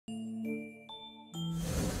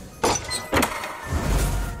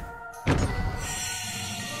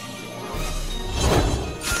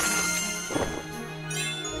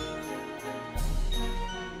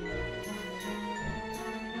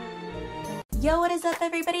Yo, what is up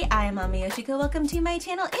everybody? I am AmiYoshiko. Welcome to my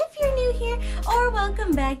channel if you're new here, or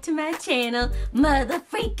welcome back to my channel,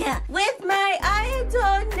 motherfreaker. With my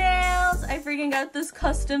Ayato nails, I freaking got this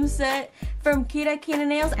custom set from Kira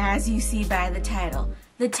Nails, as you see by the title.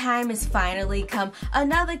 The time has finally come.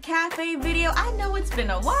 Another cafe video. I know it's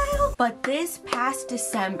been a while, but this past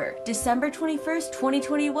December 21st,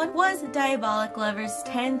 2021 was Diabolik Lovers'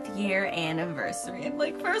 10th year anniversary. And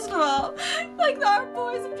like, first of all, like our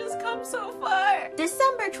boys have just come so far.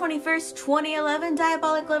 December 21st, 2011,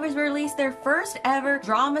 Diabolik Lovers released their first ever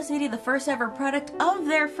drama CD, the first ever product of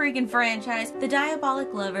their freaking franchise, the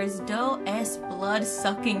Diabolik Lovers Tbsp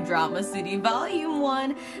blood-sucking drama CD, Volume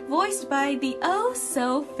 1, voiced by the oh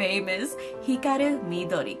so famous Hikaru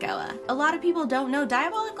Midorikawa. A lot of people don't know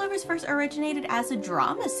Diabolik Lovers first originated as a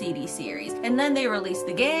drama CD series, and then they released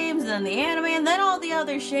the games, then the anime, and then all the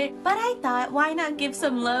other shit. But I thought, why not give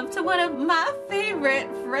some love to one of my favorite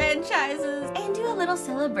franchises and do a little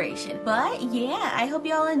celebration. But yeah, I hope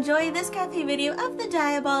you all enjoy this cafe video of the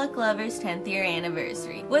Diabolik Lovers 10th year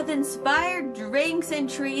anniversary with inspired drinks and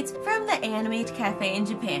treats from the anime cafe in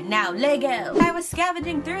Japan. Now, Lego! I was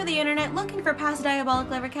scavenging through the internet looking for past Diabolik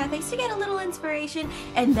Lover cafes to get a little inspiration,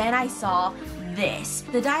 and then I saw this.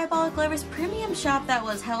 The Diabolik Lovers premium shop that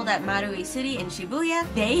was held at Marui City in Shibuya,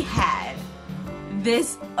 they had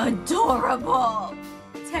this adorable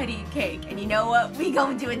teddy cake, and you know what? We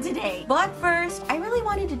gonna do it today. But first, I really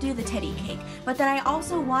wanted to do the teddy cake, but then I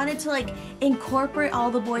also wanted to like incorporate all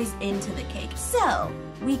the boys into the cake. So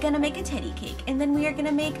we're gonna make a teddy cake, and then we are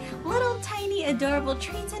gonna make little tiny adorable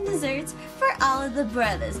treats and desserts for all of the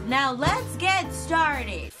brothers. Now let's get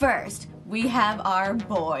started. First, we have our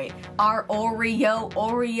boy, our Oreo-sama,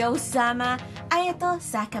 Ayato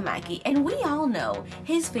Sakamaki, and we all know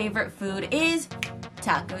his favorite food is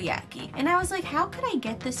takoyaki. And I was like, how could I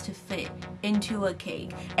get this to fit into a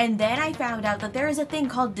cake? And then I found out that there is a thing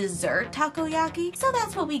called dessert takoyaki, so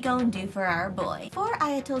that's what we gonna do for our boy. For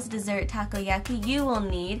Ayato's dessert takoyaki, you will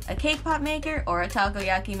need a cake pop maker or a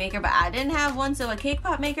takoyaki maker, but I didn't have one, so a cake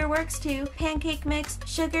pop maker works too, pancake mix,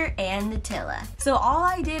 sugar, and Nutella. So all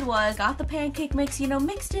I did was got the pancake mix, you know,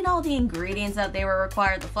 mixed in all the ingredients that they were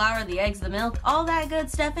required, the flour, the eggs, the milk, all that good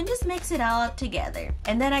stuff, and just mix it all up together.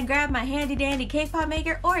 And then I grabbed my handy dandy cake pop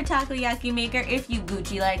maker or a takoyaki maker if you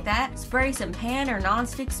Gucci like that, spray some pan or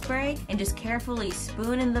non-stick spray, and just carefully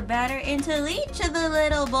spoon in the batter into each of the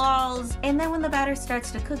little balls. And then when the batter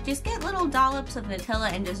starts to cook, just get little dollops of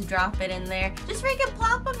Nutella and just drop it in there. Just freaking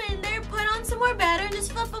plop them in there, put on some more batter, and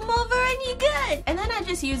just flip them over, and you good. And then I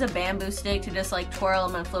just use a bamboo stick to just like twirl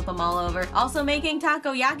them and flip them all over. Also, making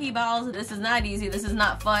takoyaki balls, this is not easy, this is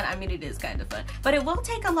not fun. I mean, it is kind of fun, but it will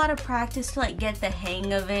take a lot of practice to like get the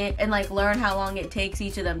hang of it and like learn how long it takes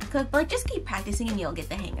each of them to cook. But like, just keep practicing and you'll get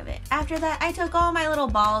the hang of it. After that, I took all my little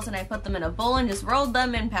balls and I put them in a bowl and just rolled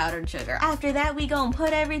them in powdered sugar. After that, we go and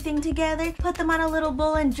put everything together, put them on a little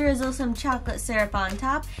bowl and drizzle some chocolate syrup on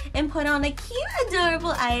top, and put on a cute,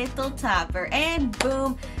 adorable Ayato topper, and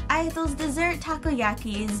boom, Ayato's dessert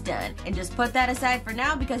takoyaki is done. And just put that aside for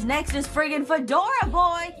now, because next is friggin' Fedora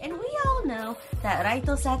Boy! And we all know that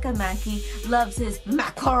Ayato Sakamaki loves his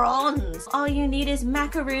macarons. All you need is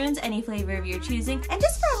macaroons, any flavor of your choosing, and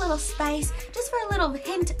just for a little spice, just for a little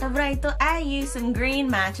hint of Raito, I use some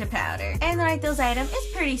green matcha powder. And Raito's item is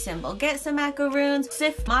pretty simple. Get some macaroons,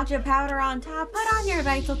 sift matcha powder on top, put on your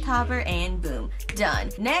Raito topper, and boom, done.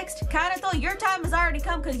 Next, Kanato, your time has already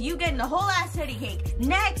come because you getting a whole ass teddy cake.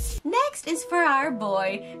 Next is for our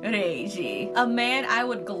boy, Reiji. A man I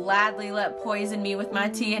would gladly let poison me with my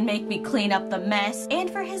tea and make me clean up the mess. And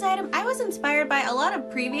for his item, I was inspired by a lot of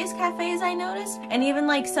previous cafes I noticed, and even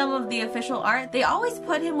like some of the official art, they always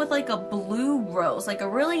put him with like a blue rose, like a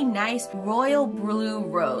really nice royal blue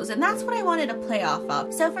rose, and that's what I wanted to play off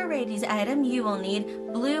of. So for Reiji's item, you will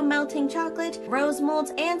need blue melting chocolate, rose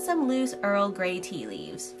molds, and some loose Earl Grey tea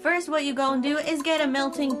leaves. First, what you gonna do is get a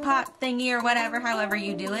melting pot thingy or whatever, however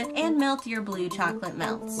you do it, and melt your blue chocolate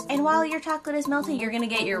melts. And while your chocolate is melting, you're gonna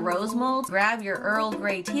get your rose molds, grab your Earl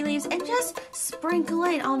Grey tea leaves, and just sprinkle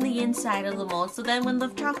it on the inside of the mold, so then when the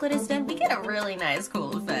chocolate is done, we get a really nice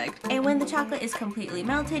cool effect. And when the chocolate is completely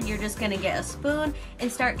melted, you're just gonna get a spoon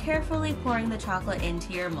and start carefully pouring the chocolate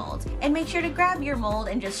into your mold. And make sure to grab your mold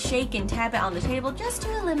and just shake and tap it on the table just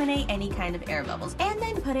to eliminate any kind of air bubbles. And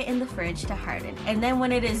then put it in the fridge to harden. And then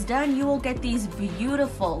when it is done, you will get these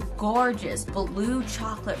beautiful, gorgeous blue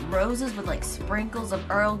chocolate roses with like sprinkles of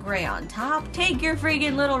Earl Grey on top. Take your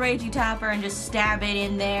freaking little Reiji topper and just stab it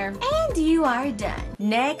in there, and you are done.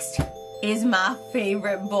 Next, is my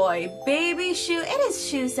favorite boy, Baby Shu. It is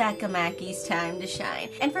Shu Sakamaki's time to shine.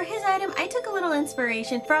 And for his item, I took a little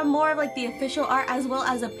inspiration from more of like the official art as well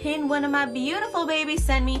as a pin one of my beautiful babies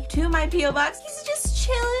sent me to my P.O. box. He's just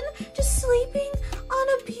chilling, just sleeping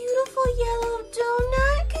on a beautiful yellow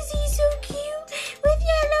donut because he's so cute with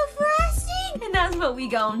yellow frosting. And that's what we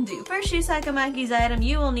gon' do. For Shu Sakamaki's item,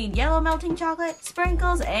 you will need yellow melting chocolate,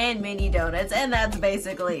 sprinkles, and mini donuts, and that's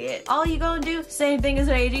basically it. All you gonna do, same thing as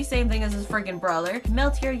Reiji, same thing as his freaking brother.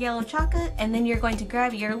 Melt your yellow chocolate, and then you're going to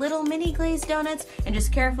grab your little mini glazed donuts and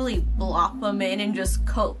just carefully blop them in and just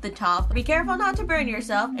coat the top. Be careful not to burn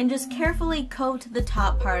yourself, and just carefully coat the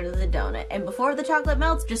top part of the donut. And before the chocolate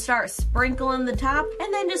melts, just start sprinkling the top,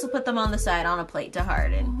 and then just put them on the side on a plate to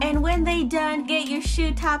harden. And when they done, get your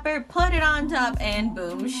Shu topper, put it on top, and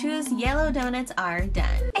boom, Shu's yellow donuts are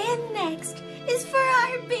done. And next is for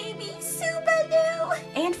our baby Subaru.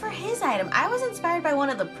 And for his item, I was inspired by one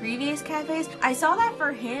of the previous cafes. I saw that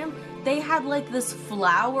for him, they had like this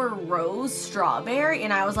flower rose strawberry,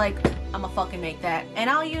 and I was like, I'ma fucking make that. And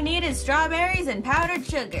all you need is strawberries and powdered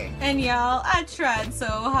sugar. And y'all, I tried so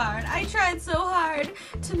hard. I tried so hard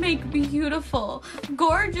to make beautiful,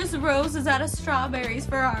 gorgeous roses out of strawberries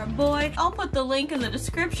for our boy. I'll put the link in the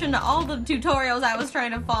description to all the tutorials I was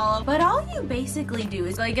trying to follow. But all you basically do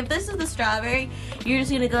is, like, if this is the strawberry, you're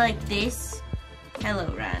just gonna go like this.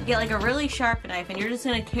 Hello, Ron. Get like a really sharp knife, and you're just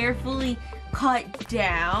gonna carefully cut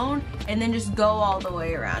down and then just go all the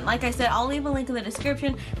way around. Like I said, I'll leave a link in the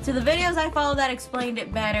description to the videos I followed that explained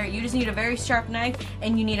it better. You just need a very sharp knife,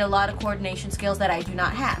 and you need a lot of coordination skills that I do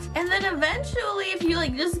not have. And then eventually, if you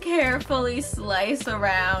like just carefully slice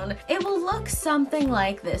around, it will look something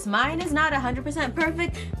like this. Mine is not 100%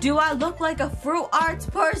 perfect. Do I look like a fruit arts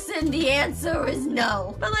person? The answer is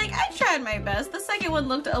no. But like, I tried my best. The second one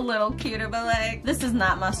looked a little cuter, but like, this is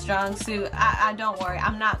not my strong suit. I don't worry,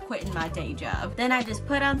 I'm not quitting my day job. Then I just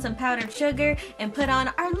put on some powdered sugar and put on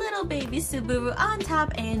our little baby Subaru on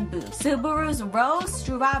top, and boom. Subaru's rose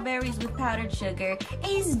strawberries with powdered sugar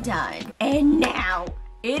is done. And now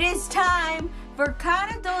it is time for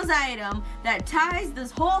Kanato's item that ties this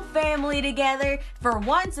whole family together for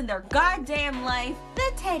once in their goddamn life, the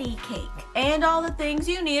teddy cake. And all the things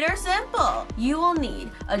you need are simple. You will need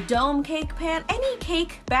a dome cake pan, any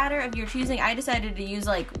cake batter of your choosing. I decided to use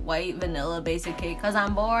like white vanilla basic cake because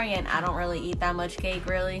I'm boring and I don't really eat that much cake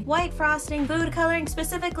really. White frosting, food coloring,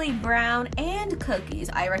 specifically brown, and cookies.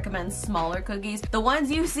 I recommend smaller cookies. The ones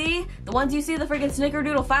you see, the freaking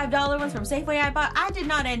Snickerdoodle $5 ones from Safeway I bought, I did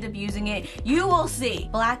not end up using it. You will see.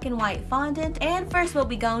 Black and white fondant. And first what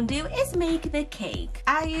we gonna do is make the cake.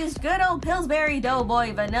 I used good old Pillsbury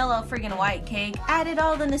Doughboy vanilla freaking white cake. Added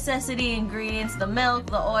all the necessity ingredients, the milk,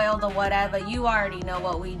 the oil, the whatever. You already know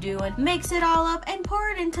what we doing. Mix it all up and pour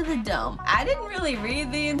it into the dome. I didn't really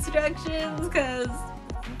read the instructions because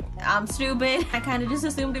I'm stupid. I kind of just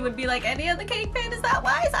assumed it would be like any other cake pan. Is that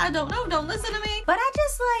wise? I don't know. Don't listen to me. But I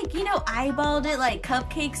just like, you know, eyeballed it like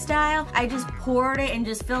cupcake style. I just poured it and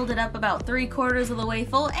just filled it up about 3/4 of the way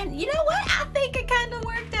full. And you know what? I think it kind of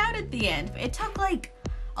worked out at the end. It took like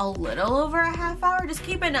a little over a half hour. Just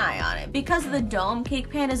keep an eye on it because the dome cake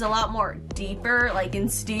pan is a lot more deeper, like and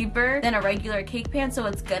steeper than a regular cake pan, so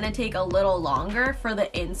it's gonna take a little longer for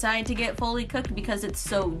the inside to get fully cooked because it's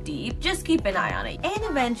so deep. Just keep an eye on it. And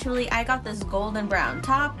eventually I got this golden brown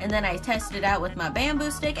top, and then I tested it out with my bamboo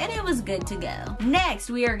stick, and it was good to go. Next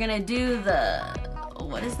we are gonna do the,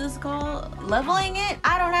 what is this called? Leveling it?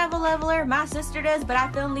 I don't have a leveler. My sister does, but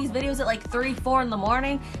I filmed these videos at like 3, 4 in the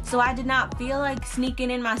morning, so I did not feel like sneaking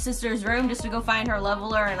in my sister's room just to go find her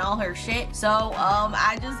leveler and all her shit. So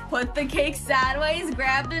I just put the cake sideways,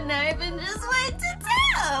 grabbed a knife, and just went to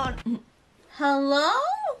town. Hello?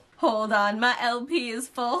 Hold on, my LP is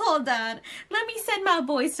full. Hold on. Let me send my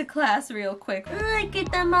boys to class real quick. Look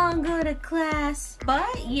at them all go to class.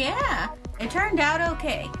 But yeah, it turned out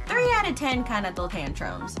okay. 3 out of 10 Kanato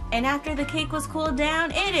tantrums. And after the cake was cooled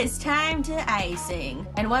down, it is time to icing.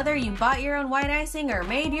 And whether you bought your own white icing or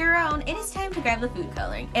made your own, it is time to grab the food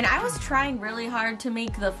coloring. And I was trying really hard to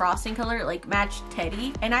make the frosting color like match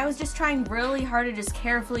Teddy. And I was just trying really hard to just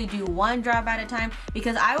carefully do 1 drop at a time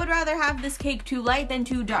because I would rather have this cake too light than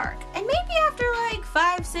too dark. And maybe after like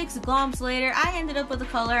 5, 6 glomps later, I ended up with a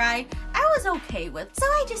color I was okay with. So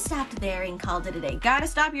I just stopped there and called it a day. Gotta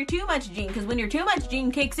stop your too much gene, because when your too much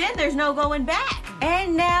gene kicks in, there's no going back.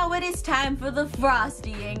 And now it is time for the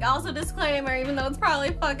frosting. Also, disclaimer, even though it's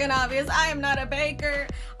probably fucking obvious, I am not a baker.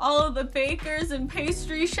 All of the bakers and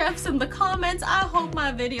pastry chefs in the comments, I hope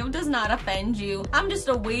my video does not offend you. I'm just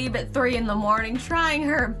a weeb at 3 in the morning trying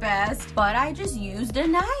her best, but I just used a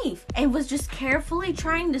knife and was just carefully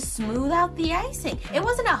trying to smooth out the icing. It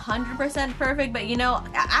wasn't 100% perfect, but you know,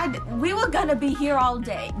 we were gonna be here all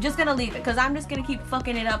day. Just gonna leave it, because I'm just gonna keep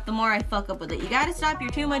fucking it up the more I fuck up with it. You gotta stop your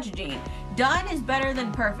too much gene. Done is better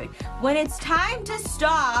than perfect. When it's time to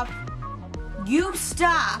stop, you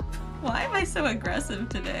stop. Why am I so aggressive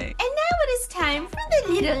today? And now it is time for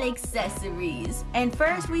the little accessories. And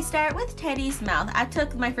first we start with Teddy's mouth. I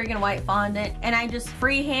took my freaking white fondant and I just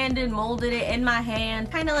free-handed molded it in my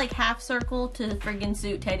hand, kind of like half circle to friggin'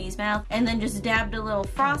 suit Teddy's mouth, and then just dabbed a little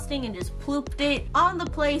frosting and just plooped it on the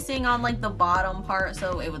placing on like the bottom part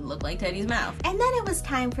so it would look like Teddy's mouth. And then it was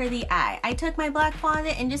time for the eye. I took my black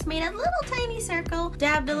fondant and just made a little tiny circle,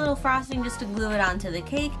 dabbed a little frosting just to glue it onto the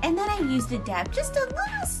cake, and then I used a dab, just a little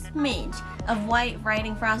smidge of white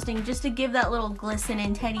writing frosting just to give that little glisten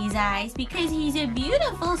in Teddy's eyes, because he's a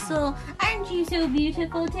beautiful soul. Aren't you so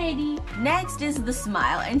beautiful, Teddy? Next is the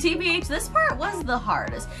smile, and TBH, this part was the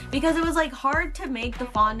hardest because it was like hard to make the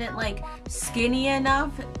fondant like skinny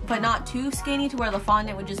enough but not too skinny to where the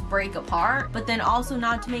fondant would just break apart, but then also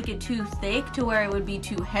not to make it too thick to where it would be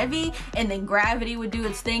too heavy and then gravity would do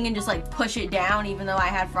its thing and just like push it down even though I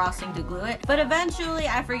had frosting to glue it. But eventually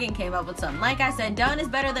I freaking came up with something. Like I said, done is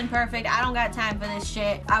better than perfect. I don't got time for this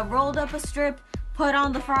shit. I rolled up a strip, put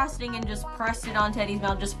on the frosting, and just pressed it on Teddy's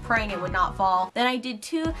mouth, just praying it would not fall. Then I did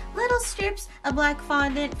 2 little strips of black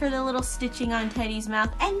fondant for the little stitching on Teddy's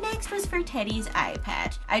mouth, and next was for Teddy's eye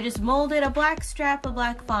patch. I just molded a black strap of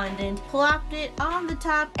black fondant, plopped it on the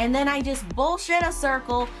top, and then I just bullshit a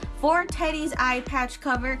circle for Teddy's eye patch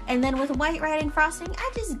cover, and then with white writing frosting,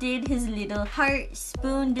 I just did his little heart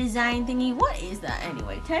spoon design thingy. What is that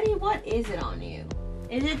anyway? Teddy, what is it on you?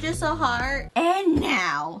 Is it just a heart? And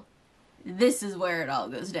now, this is where it all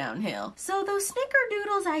goes downhill. So those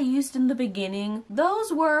snickerdoodles I used in the beginning,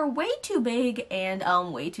 those were way too big and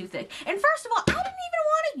way too thick. And first of all, I didn't even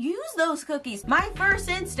want to use those cookies. My first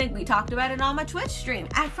instinct, we talked about it on my Twitch stream.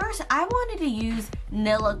 At first, I wanted to use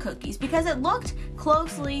Nilla cookies because it looked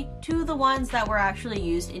closely to the ones that were actually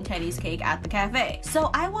used in Teddy's cake at the cafe. So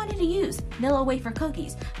I wanted to use Nilla wafer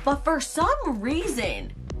cookies, but for some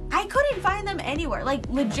reason, I couldn't find them anywhere. Like,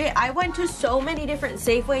 legit, I went to so many different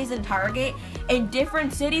Safeways and Target in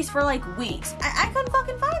different cities for like weeks. I couldn't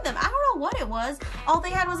fucking find them. I don't know what it was. All they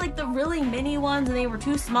had was like the really mini ones and they were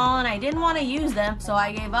too small and I didn't want to use them. So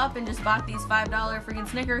I gave up and just bought these $5 freaking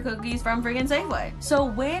Snicker cookies from freaking Safeway. So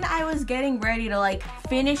when I was getting ready to like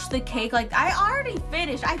finish the cake, like I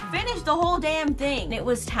finished the whole damn thing. It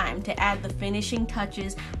was time to add the finishing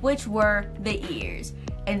touches, which were the ears.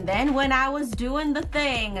 And then when I was doing the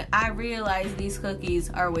thing, I realized these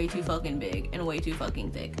cookies are way too fucking big and way too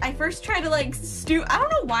fucking thick. I first tried to like I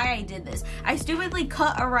don't know why I did this. I stupidly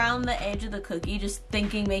cut around the edge of the cookie, just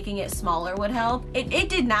thinking making it smaller would help. It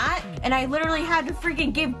did not, and I literally had to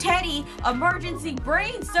freaking give Teddy emergency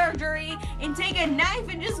brain surgery and take a knife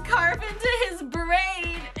and just carve into his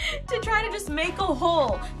brain to try to just make a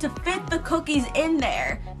hole to fit the cookies in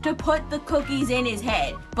there, to put the cookies in his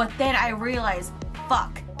head. But then I realized,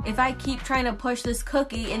 fuck, if I keep trying to push this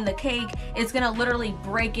cookie in the cake, it's gonna literally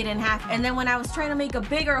break it in half. And then when I was trying to make a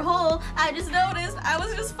bigger hole, I just noticed I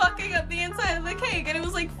was just fucking up the inside of the cake, and it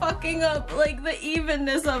was like fucking up like the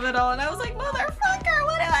evenness of it all. And I was like, motherfucker,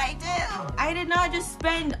 what do I do? I did not just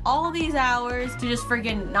spend all these hours to just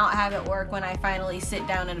freaking not have it work when I finally sit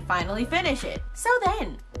down and finally finish it. So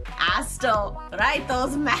then, I still write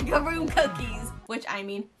those macaroon cookies, which I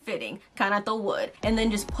mean fitting, Kanato wood, and then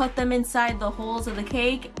just put them inside the holes of the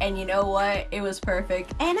cake, and you know what? It was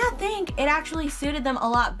perfect. And I think it actually suited them a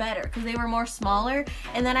lot better because they were more smaller,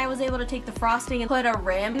 and then I was able to take the frosting and put a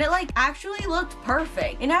rim, and it like actually looked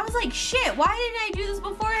perfect. And I was like, shit, why didn't I do this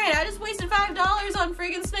beforehand? I just wasted $5 on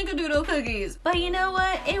freaking snickerdoodle cookies. But you know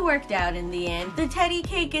what? It worked out in the end. The Teddy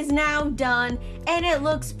cake is now done, and it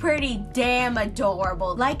looks pretty damn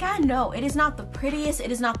adorable. Like, I know it is not the prettiest,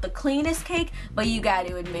 it is not the cleanest cake, but you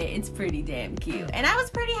gotta admit, it's pretty damn cute. And I was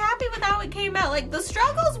pretty happy with how it came out. Like, the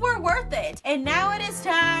struggles were worth it. And now it is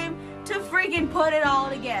time to freaking put it all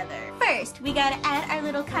together. First, we gotta add our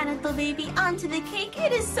little Kanato baby onto the cake.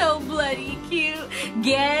 It is so bloody cute.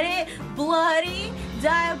 Get it? Bloody,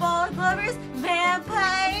 Diabolik lovers,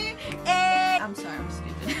 vampire, and... I'm sorry, I'm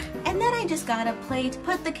stupid. And then I I just got a plate,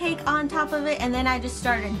 put the cake on top of it, and then I just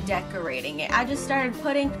started decorating it. I just started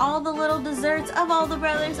putting all the little desserts of all the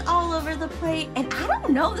brothers all over the plate, and I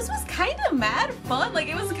don't know, this was kind of mad fun. Like,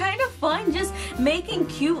 it was kind of fun just making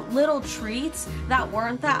cute little treats that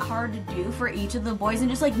weren't that hard to do for each of the boys, and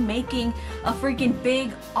just like making a freaking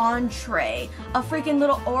big entree, a freaking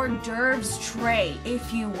little hors d'oeuvres tray,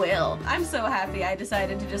 if you will. I'm so happy I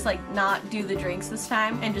decided to just like not do the drinks this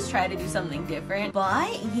time and just try to do something different.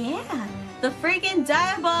 But yeah, the freaking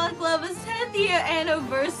Diabolik Lover's 10th year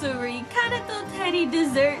anniversary Kanato Teddy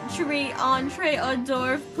dessert tree entree hors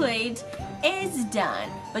d'oeuvre plate is done.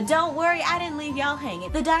 But don't worry, I didn't leave y'all hanging.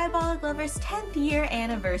 The Diabolik Lover's 10th year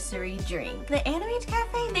anniversary drink. The AmiYoshiko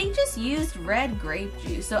Cafe, they just used red grape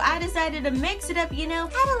juice, so I decided to mix it up, you know,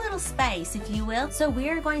 add a little spice, if you will. So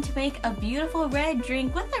we're going to make a beautiful red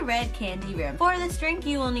drink with a red candy rim. For this drink,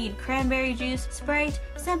 you will need cranberry juice, Sprite,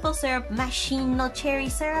 simple syrup, Macchino cherry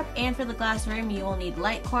syrup, and for the glass rim, you will need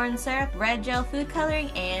light corn syrup, red gel food coloring,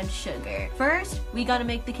 and sugar. First, we gotta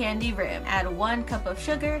make the candy rim. Add 1 cup of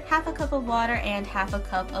sugar, half a cup of water, and half a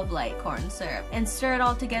cup of light corn syrup, and stir it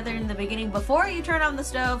all together in the beginning before you turn on the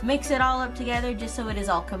stove. Mix it all up together just so it is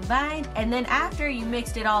all combined, and then after you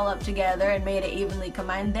mixed it all up together and made it evenly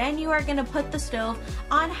combined, then you are gonna put the stove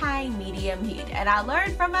on high medium heat. And I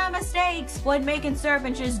learned from my mistakes when making syrup,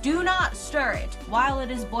 and just do not stir it while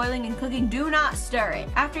it is boiling and cooking. Do not stir it.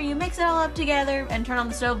 After you mix it all up together and turn on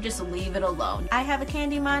the stove, just leave it alone. I have a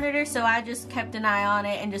candy monitor, so I just kept an eye on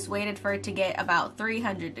it and just waited for it to get about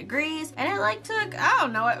 300 degrees, and it like took, I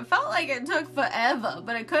don't know, it felt like it took forever,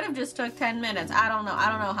 but it could have just took 10 minutes. I don't know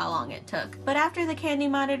how long it took. But after the candy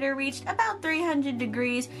monitor reached about 300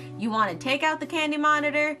 degrees, you want to take out the candy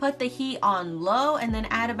monitor, put the heat on low, and then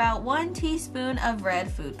add about 1 teaspoon of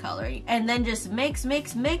red food coloring, and then just mix,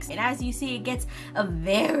 mix, mix. And as you see, it gets a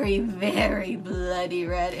very, very bloody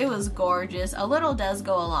red. It was gorgeous. A little does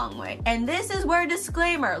go a long way. And this is where,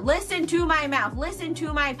 disclaimer, listen to my mouth, listen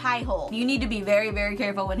to my pie hole. You need to be very, very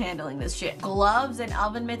careful when handling this shit. Gloves and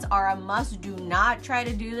oven mitts are a must. Do not try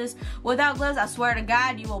to do this without gloves. I swear to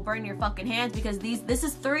God, you will burn your fucking hands, because this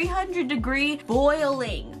is 300-degree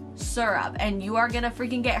boiling syrup, and you are gonna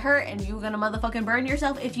freaking get hurt, and you're gonna motherfucking burn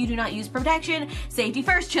yourself if you do not use protection. Safety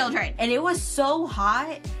first, children. And it was so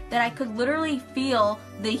hot that I could literally feel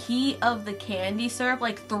the heat of the candy syrup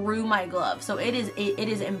like through my gloves. So it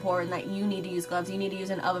is important that you need to use gloves. You need to use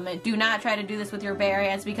an oven mitt. Do not try to do this with your bare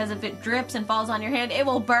hands, because if it drips and falls on your hand, it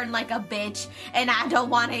will burn like a bitch, and I don't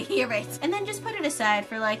want to hear it. And then just put it aside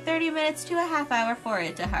for like 30 minutes to a half hour for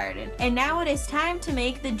it to harden. And now it is time to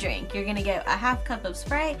make the drink. You're gonna get a half cup of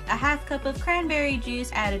Sprite, a half cup of cranberry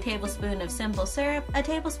juice, add a tablespoon of simple syrup, a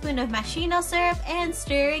tablespoon of Macchino syrup, and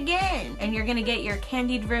stir again. And you're gonna get your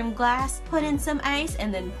candied rim glass, put in some ice,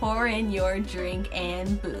 and then pour in your drink,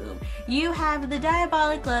 and boom. You have the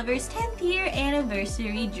Diabolik Lover's 10th year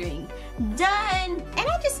anniversary drink done. And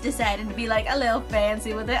I just decided to be like a little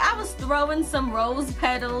fancy with it. I was throwing some rose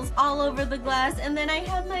petals all over the glass, and then I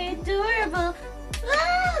have my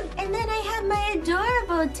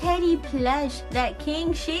adorable teddy plush that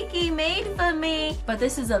King Shiki made for me. But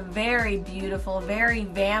this is a very beautiful, very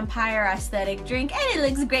vampire aesthetic drink, and it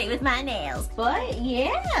looks great with my nails. But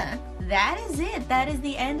yeah, that is it. That is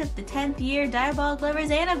the end of the 10th year Diabolik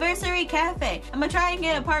Lovers Anniversary Cafe. I'm gonna try and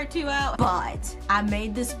get a part 2 out, but I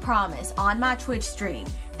made this promise on my Twitch stream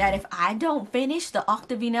that if I don't finish the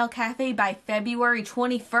Octavinelle Cafe by February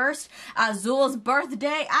 21st, Azul's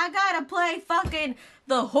birthday, I gotta play fucking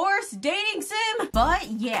the horse dating sim. But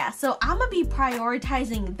yeah, so I'm gonna be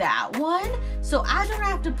prioritizing that one, so I don't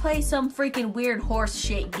have to play some freaking weird horse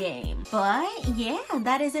shit game. But yeah,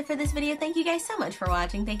 that is it for this video. Thank you guys so much for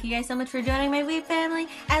watching. Thank you guys so much for joining my weeb family.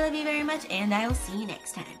 I love you very much, and I will see you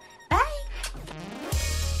next time. Bye!